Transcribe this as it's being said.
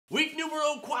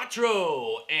numero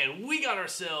cuatro, and we got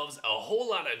ourselves a whole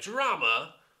lot of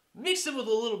drama mixed in with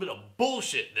a little bit of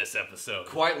bullshit this episode.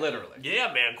 Quite literally.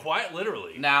 Yeah, man, quite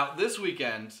literally. Now, this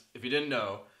weekend, if you didn't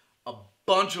know, a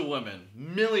bunch of women,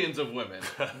 millions of women,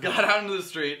 got out into the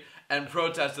street and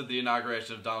protested the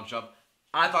inauguration of Donald Trump.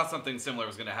 I thought something similar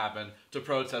was going to happen to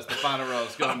protest the final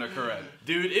rose going to Corrine.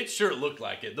 Dude, it sure looked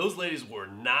like it. Those ladies were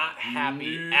not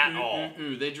happy at all.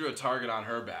 They drew a target on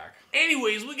her back.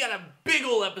 Anyways, we got a big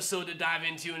ol' episode to dive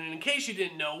into, and in case you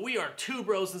didn't know, we are two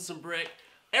bros and some brick.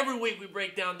 Every week we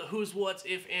break down the who's, what's,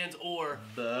 if, ands, or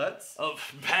buts of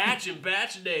Batch and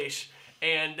Batch Nation.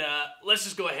 And let's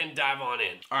just go ahead and dive on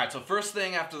in. All right, so first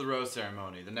thing after the rose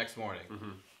ceremony, the next morning,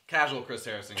 casual Chris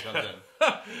Harrison comes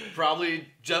in. Probably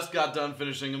just got done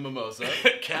finishing a mimosa.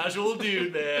 Casual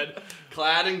dude, man.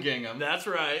 Clad in gingham. That's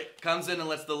right. Comes in and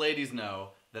lets the ladies know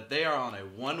that they are on a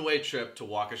one-way trip to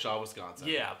Waukesha, Wisconsin.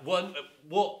 Yeah,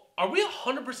 well, are we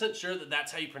 100% sure that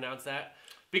that's how you pronounce that?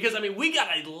 Because, I mean, we got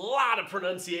a lot of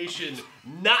pronunciation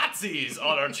Nazis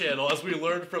on our channel, as we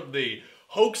learned from the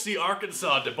Hoaxy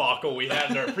Arkansas debacle we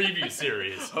had in our preview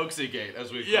series. Hoaxygate,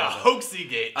 as we call it. Yeah,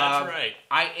 Hoaxygate, that's right.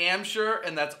 I am sure,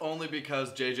 and that's only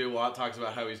because J.J. Watt talks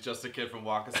about how he's just a kid from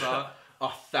Waukesha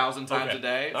 1,000 times a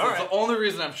day. So it's the only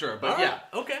reason I'm sure. But yeah.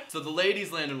 Okay. So the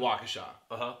ladies land in Waukesha.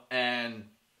 And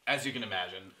as you can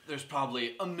imagine, there's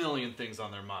probably a million things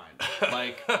on their mind.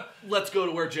 Like, let's go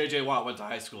to where J.J. Watt went to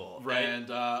high school. Right. And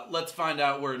let's find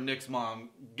out where Nick's mom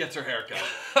gets her haircut.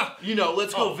 You know,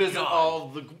 let's go visit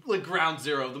all the ground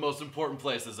zero of the most important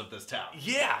places of this town.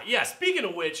 Yeah. Speaking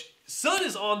of which, Son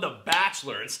is on The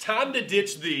Bachelor. It's time to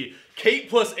ditch the Kate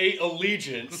plus 8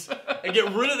 allegiance and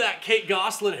get rid of that Kate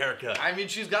Gosselin haircut. I mean,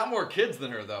 she's got more kids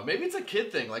than her, though. Maybe it's a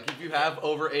kid thing. Like, if you have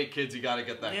over 8 kids, you got to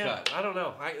get that cut. I don't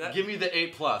know. Give me the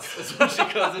 8 plus. That's when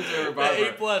she goes into her barber. The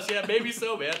 8 plus, yeah, maybe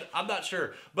so, man. I'm not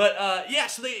sure. But, yeah,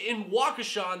 so they in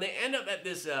Waukesha, and they end up at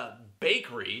this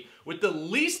bakery with the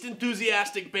least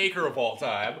enthusiastic baker of all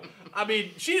time. I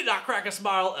mean, she did not crack a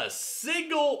smile a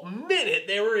single minute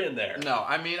they were in there. No,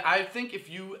 I mean, I think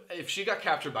if she got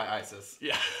captured by ISIS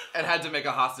and had to make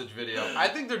a hostage video, I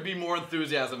think there'd be more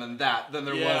enthusiasm in that than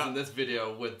there was in this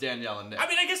video with Danielle and Nick. I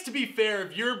mean, I guess to be fair,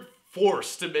 if you're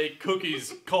forced to make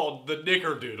cookies called the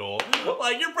Nickerdoodle,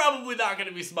 like, you're probably not going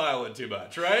to be smiling too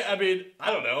much, right? I mean,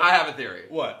 I don't know. I have a theory.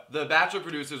 What? The Bachelor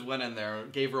producers went in there,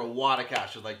 gave her a wad of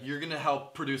cash. They're like, you're going to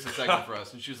help produce a segment for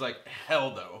us. And she was like,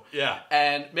 hell no. Yeah.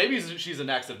 And maybe she's an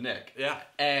ex of Nick. Yeah.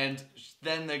 And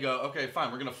then they go, okay,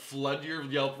 fine, we're going to flood your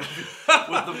Yelp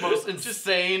with the most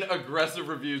insane, aggressive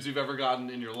reviews you've ever gotten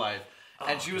in your life.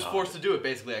 And she was forced to do it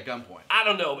basically at gunpoint. I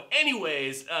don't know.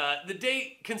 Anyways, the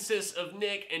date consists of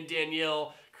Nick and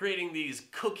Danielle creating these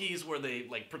cookies where they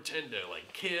like pretend to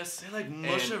like kiss. They like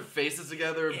mush their faces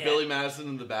together, Billy Madison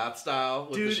in the bath style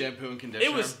with the shampoo and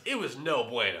conditioner. It was no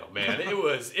bueno, man.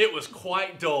 it was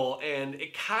quite dull, and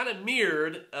it kind of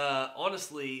mirrored,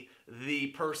 honestly, the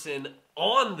person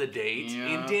on the date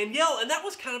in Danielle, and that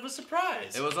was kind of a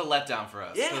surprise. It was a letdown for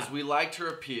us because we liked her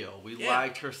appeal, we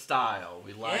liked her style,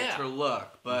 we liked her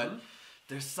look, but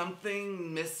there's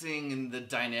something missing in the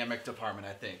dynamic department,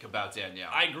 I think, about Danielle.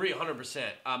 I agree 100%.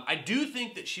 I do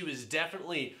think that she was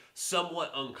definitely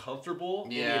somewhat uncomfortable in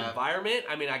the environment.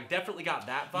 I mean, I definitely got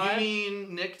that vibe. You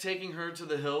mean Nick taking her to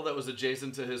the hill that was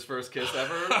adjacent to his first kiss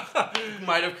ever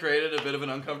might have created a bit of an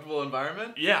uncomfortable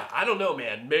environment? Yeah, I don't know,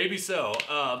 man. Maybe so.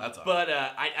 That's all. But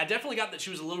I definitely got that she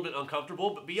was a little bit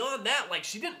uncomfortable. But beyond that, like,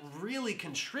 she didn't really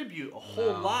contribute a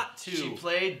whole lot to... She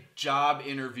played job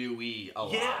interviewee a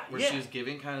lot, where she was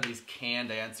giving kind of these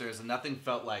canned answers, and nothing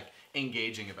felt like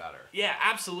engaging about her. Yeah,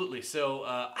 absolutely. So,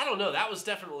 I don't know. That was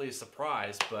definitely a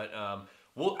surprise, but,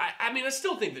 well, I mean, I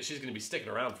still think that she's going to be sticking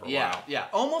around for a while. Yeah,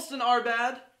 almost an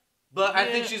R-bad, but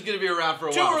I think she's going to be around for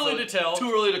a while. Too early to tell.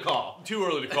 Too early to call. Too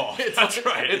early to call. That's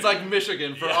right. It's like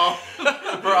Michigan for all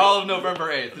of November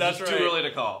 8th. That's right. Too early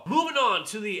to call. Moving on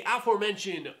to the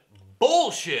aforementioned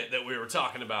bullshit that we were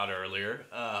talking about earlier.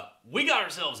 We got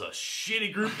ourselves a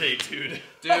shitty group date, dude.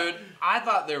 Dude, I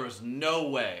thought there was no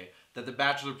way that the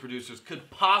Bachelor producers could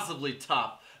possibly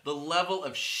top the level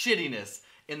of shittiness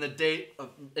in the date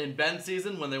in Ben's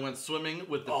season when they went swimming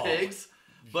with the pigs.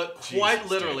 But quite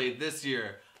literally this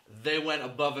year, they went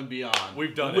above and beyond.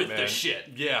 We've done with it, man. the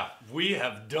shit. Yeah, we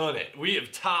have done it. We have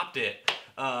topped it.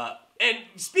 And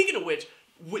speaking of which,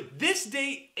 with this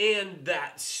date and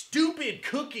that stupid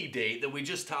cookie date that we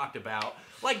just talked about,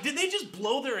 like, did they just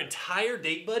blow their entire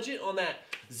date budget on that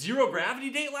zero gravity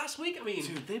date last week? I mean,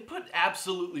 dude, they put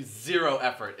absolutely zero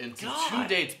effort into 2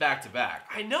 dates back to back.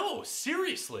 I know,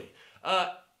 seriously.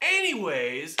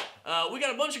 Anyways, we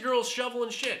got a bunch of girls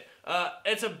shoveling shit.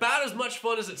 It's about as much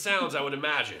fun as it sounds, I would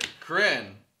imagine.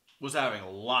 Corrine, was having a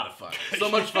lot of fun. So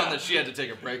much fun that she had to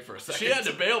take a break for a second. She had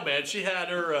to bail, man. She had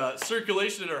her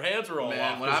circulation in her hands were all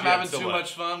off. When I'm having too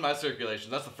much fun, my circulation,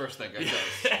 that's the first thing I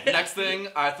do. Next thing,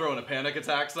 I throw in a panic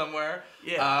attack somewhere.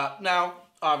 Yeah. Now,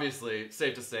 obviously,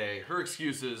 safe to say, her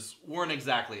excuses weren't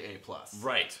exactly A+.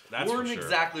 Right. That's weren't for sure.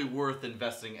 exactly worth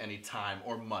investing any time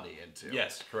or money into.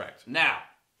 Yes, correct. Now,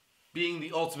 being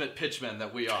the ultimate pitchmen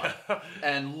that we are,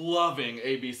 and loving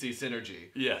ABC Synergy,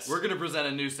 yes, we're going to present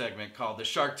a new segment called the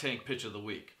Shark Tank Pitch of the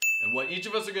Week. And what each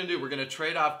of us are going to do, we're going to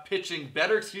trade off pitching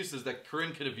better excuses that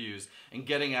Corrine could have used in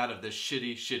getting out of this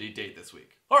shitty, shitty date this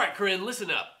week. All right, Corrine, listen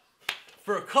up.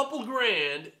 For a couple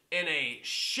grand and a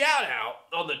shout out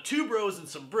on the Two Bros and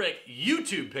Some Brick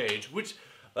YouTube page, which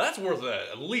that's worth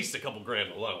at least a couple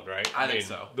grand alone, right? I think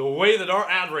so. The way that our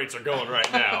ad rates are going right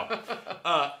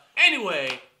now.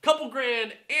 Anyway, couple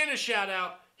grand and a shout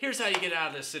out. Here's how you get out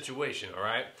of this situation, all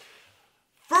right?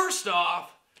 First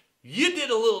off, you did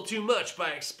a little too much by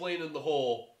explaining the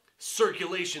whole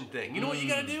circulation thing. You know what you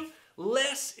gotta do?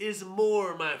 Less is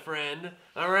more, my friend,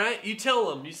 all right? You tell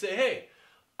them, you say, hey,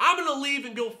 I'm gonna leave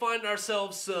and go find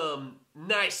ourselves some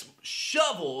nice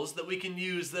shovels that we can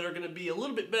use that are gonna be a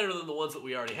little bit better than the ones that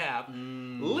we already have.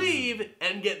 Leave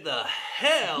and get the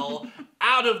hell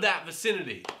out of that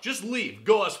vicinity. Just leave.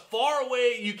 Go as far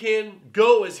away you can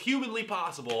go as humanly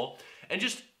possible and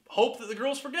just hope that the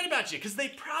girls forget about you, because they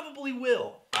probably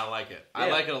will. I like it. Yeah.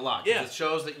 I like it a lot. Yeah. It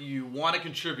shows that you want to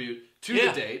contribute to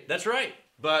the date. That's right.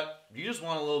 But you just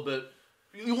want a little bit...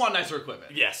 You want nicer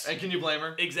equipment. Yes. And can you blame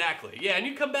her? Exactly. Yeah, and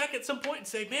you come back at some point and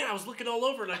say, man, I was looking all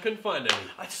over and I couldn't find any.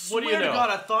 I swear to God,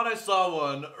 I thought I saw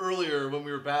one earlier when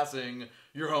we were passing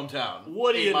your hometown.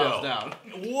 What do you 8 miles know? down.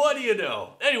 What do you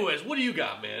know? Anyways, what do you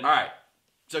got, man? All right.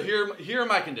 So here are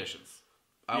my conditions.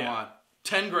 I Yeah. want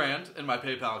 10 grand in my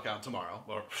PayPal account tomorrow.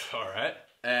 All right.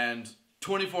 And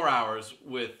 24 hours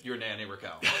with your nanny,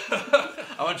 Raquel.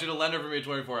 I want you to lend her for me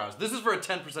 24 hours. This is for a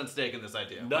 10% stake in this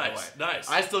idea. Nice, nice.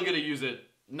 I still get to use it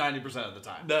 90% of the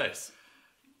time. Nice.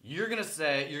 You're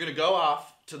gonna go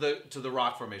off to the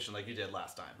rock formation like you did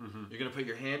last time. You're gonna put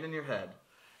your hand in your head,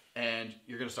 and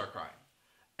you're gonna start crying.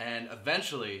 And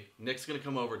eventually, Nick's gonna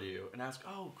come over to you and ask,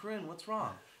 "Oh, Corrine, what's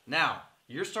wrong?" Now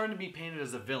you're starting to be painted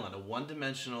as a villain, a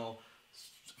one-dimensional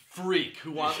freak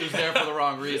who's there for the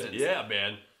wrong reasons. Yeah,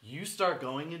 man. You start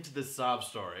going into this sob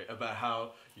story about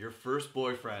how your first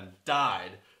boyfriend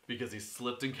died because he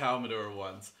slipped in cow manure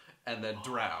once and then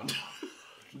drowned.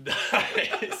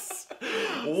 Nice.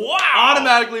 Wow.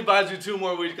 Automatically buys you 2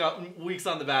 more weeks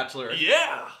on The Bachelor.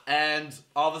 Yeah. And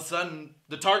all of a sudden,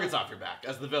 the target's off your back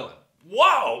as the villain.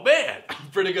 Wow, man.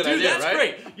 Pretty good Dude, idea, that's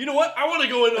right? great. You know what? I want to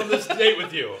go in on this date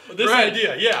with you. This Corrine.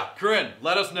 idea, yeah. Corrine,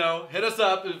 let us know. Hit us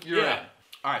up if you're Yeah. in.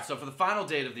 All right, so for the final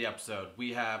date of the episode,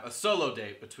 we have a solo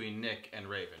date between Nick and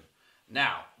Raven.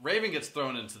 Now, Raven gets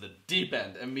thrown into the deep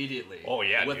end immediately. Oh,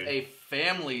 yeah, with dude. a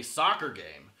family soccer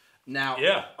game. Now,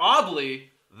 Yeah.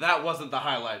 oddly, that wasn't the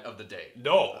highlight of the date.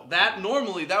 No.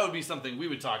 Normally, that would be something we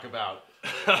would talk about,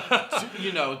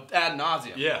 ad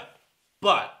nauseum. Yeah.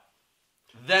 But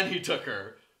then he took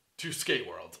her to Skate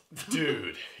World.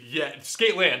 Dude. Yeah,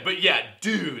 Skateland. But yeah,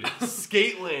 dude.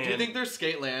 Skateland. Do you think there's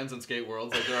Skate Lands and Skate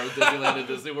Worlds like there are Disneyland and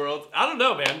Disney World? I don't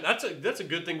know, man. That's a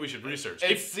good thing we should research.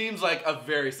 It seems like a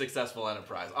very successful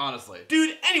enterprise, honestly.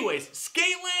 Dude, anyways,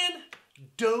 Skateland,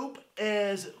 dope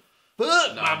as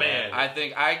fuck, my man. I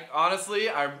think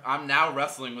I'm now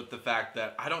wrestling with the fact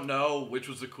that I don't know which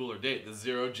was the cooler date, the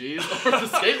 0 G's or the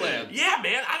Skateland. Yeah,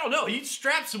 man, I don't know. He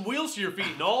strapped some wheels to your feet,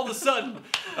 and all of a sudden,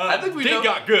 I think we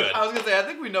got good. I was gonna say, I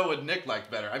think we know what Nick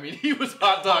liked better. I mean, he was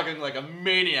hot dogging like a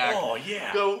maniac. Oh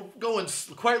yeah, going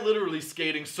quite literally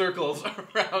skating circles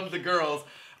around the girls.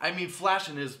 I mean,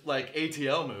 flashing his like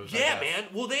ATL moves. Yeah, man.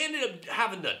 Well, they ended up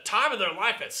having the time of their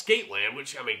life at Skateland,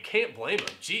 which I mean, can't blame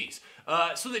them. Jeez.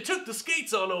 So they took the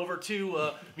skates on over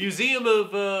to Museum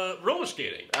of Roller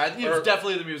Skating. It's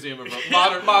definitely the Museum of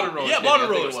modern roller skating. Yeah, modern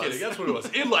roller skating. That's what it was.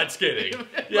 Inline skating.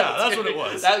 Yeah, that's what it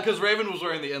was. Because Raven was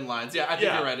wearing the inlines. Yeah, I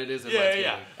think you're right. It is inline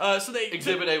skating. Yeah. So they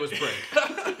Exhibit A was brink.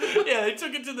 Yeah, they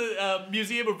took it to the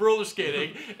Museum of Roller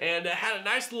Skating and had a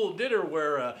nice little dinner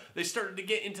where they started to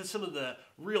get into some of the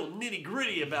real nitty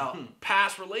gritty about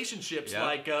past relationships,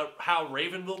 like how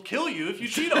Raven will kill you if you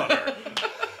cheat on her.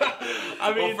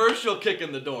 I mean, well, first she'll kick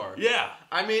in the door. Yeah.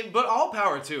 I mean, but all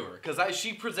power to her, because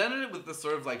she presented it with this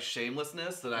sort of like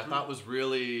shamelessness that I thought was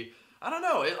really, I don't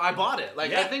know, I bought it.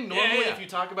 Like, I think normally if you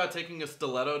talk about taking a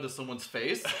stiletto to someone's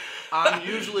face, I'm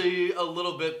usually a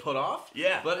little bit put off.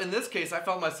 Yeah. But in this case, I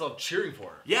felt myself cheering for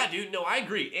her. Yeah, dude, no, I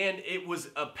agree. And it was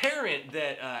apparent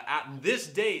that at this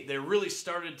date, they really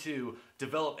started to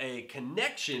develop a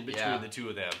connection between the two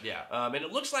of them. Yeah. And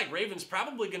it looks like Raven's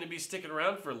probably going to be sticking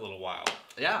around for a little while.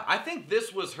 Yeah, I think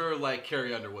this was her, like,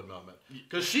 Carrie Underwood moment.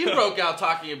 Because she broke out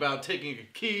talking about taking a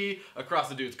key across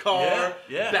the dude's car,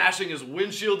 bashing his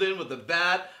windshield in with a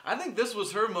bat. I think this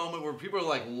was her moment where people are,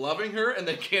 like, loving her and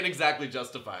they can't exactly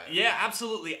justify it. Yeah,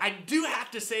 absolutely. I do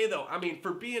have to say, though, I mean,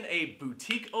 for being a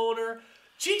boutique owner,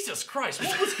 Jesus Christ,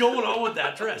 what was going on with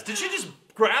that dress? Did she just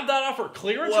grab that off her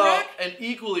clearance rack? An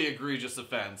equally egregious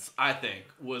offense, I think,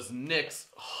 was Nick's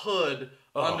hood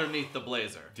underneath the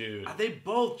blazer. Dude. They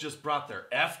both just brought their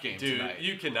F game tonight. Dude,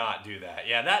 you cannot do that.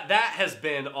 Yeah, that has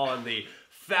been on the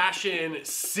fashion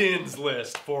sins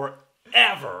list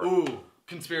forever. Ooh,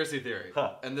 conspiracy theory.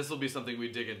 And this will be something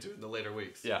we dig into in the later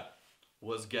weeks. Yeah.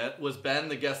 Was Ben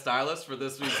the guest stylist for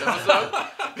this week's episode?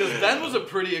 Because Ben was a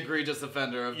pretty egregious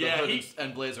offender of the hood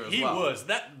and blazer as well. He was.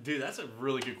 Dude, that's a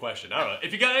really good question. I don't know.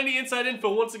 If you got any inside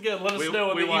info, once again, let us know in the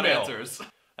email. We want answers.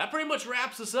 That pretty much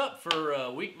wraps us up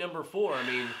for week number 4. I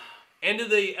mean, end of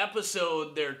the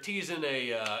episode, they're teasing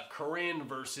a Corrine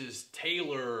versus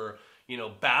Taylor,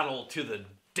 battle to the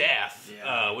death,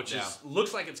 which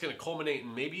looks like it's going to culminate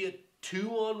in maybe a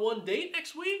 2-on-1 date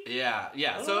next week? Yeah.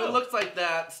 So it looks like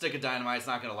that stick of dynamite's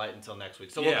not going to light until next week.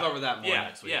 So we'll cover that more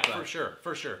next week. Yeah,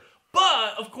 for sure.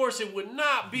 But, of course, it would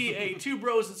not be a Two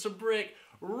Bros and Some Brick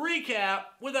recap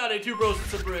without a Two Bros and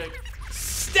Some Brick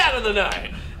stat of the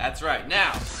night. That's right.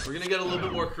 Now, we're going to get a little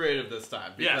bit more creative this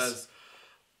time. Because,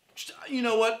 you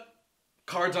know what?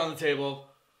 Cards on the table.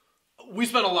 We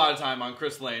spent a lot of time on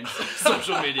Chris Lane's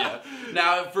social media.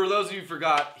 Now, for those of you who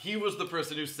forgot, he was the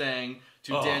person who sang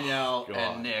to Danielle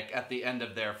and Nick at the end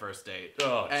of their first date.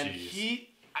 And he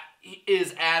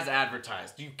is as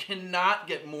advertised. You cannot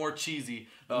get more cheesy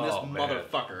than this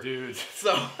motherfucker. Dude.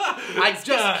 So, I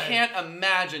just can't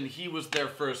imagine he was their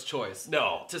first choice.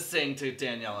 No. To sing to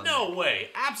Danielle and Nick. No way.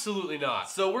 Absolutely not.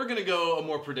 So, we're going to go a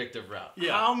more predictive route.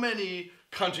 Yeah. How many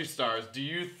country stars do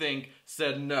you think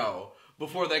said no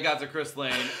before they got to Chris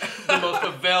Lane, the most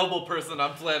available person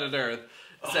on planet Earth,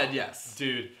 said yes?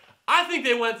 Dude. I think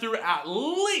they went through at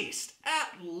least,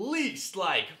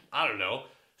 like, I don't know,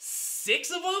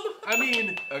 6 of them? I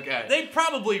mean, they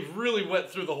probably really went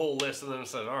through the whole list and then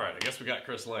said, all right, I guess we got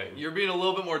Chris Lane. You're being a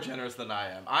little bit more generous than I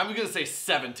am. I'm going to say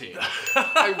 17.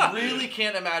 I really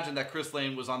can't imagine that Chris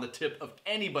Lane was on the tip of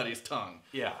anybody's tongue.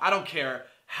 Yeah. I don't care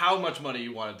how much money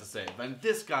you wanted to save. And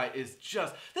this guy is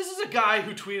this is a guy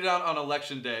who tweeted out on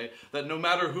election day that no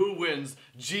matter who wins,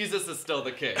 Jesus is still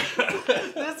the king.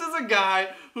 This is a guy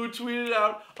who tweeted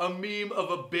out a meme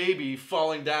of a baby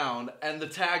falling down and the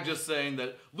tag just saying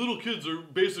that little kids are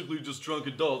basically just drunk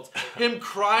adults. Him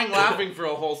crying, laughing for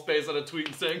a whole space on a tweet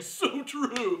and saying, so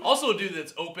true. Also a dude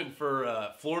that's open for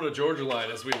Florida-Georgia line,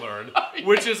 as we learned.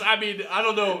 Which is, I mean, I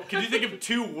don't know. Can you think of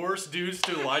 2 worse dudes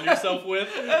to align yourself with?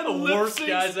 And the worst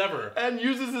guys ever. And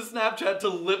uses his Snapchat to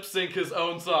lip sync his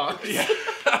own songs.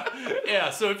 Yeah,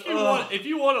 so if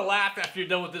you want to laugh after you're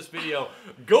done with this video,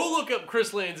 go look up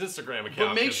Chris Lane's Instagram account.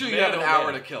 But make sure you have an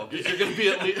hour to kill, because you're going to be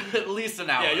at least an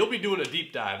hour. Yeah, you'll be doing a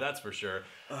deep dive, that's for sure.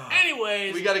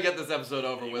 Anyways, we got to get this episode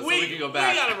over with so we can go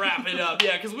back. We got to wrap it up,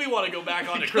 yeah, because we want to go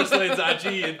back onto Chris Lane's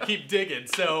IG and keep digging.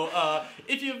 So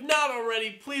if you've not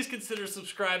already, please consider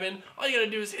subscribing. All you got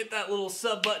to do is hit that little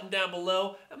sub button down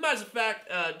below. As a matter of fact,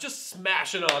 just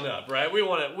smash it on up, right? We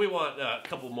want a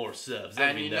couple more subs.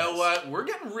 And you know what? We're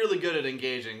getting really good at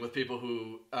engaging with people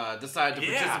who decide to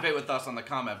participate with us on the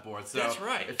comment board. So that's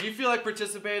right. If you feel like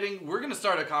participating, we're going to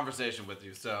start a conversation with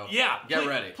you. So get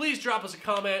ready. Please drop us a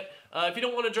comment. If you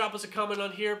don't want to drop us a comment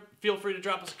on here, feel free to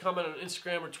drop us a comment on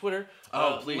Instagram or Twitter.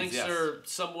 Please, links are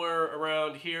somewhere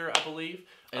around here, I believe.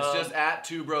 It's just at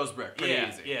 2 Bros Brick. Pretty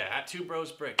easy. Yeah, at 2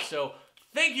 Bros Brick. So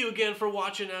thank you again for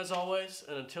watching, as always.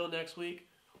 And until next week,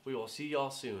 we will see y'all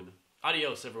soon.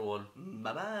 Adios, everyone.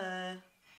 Bye-bye.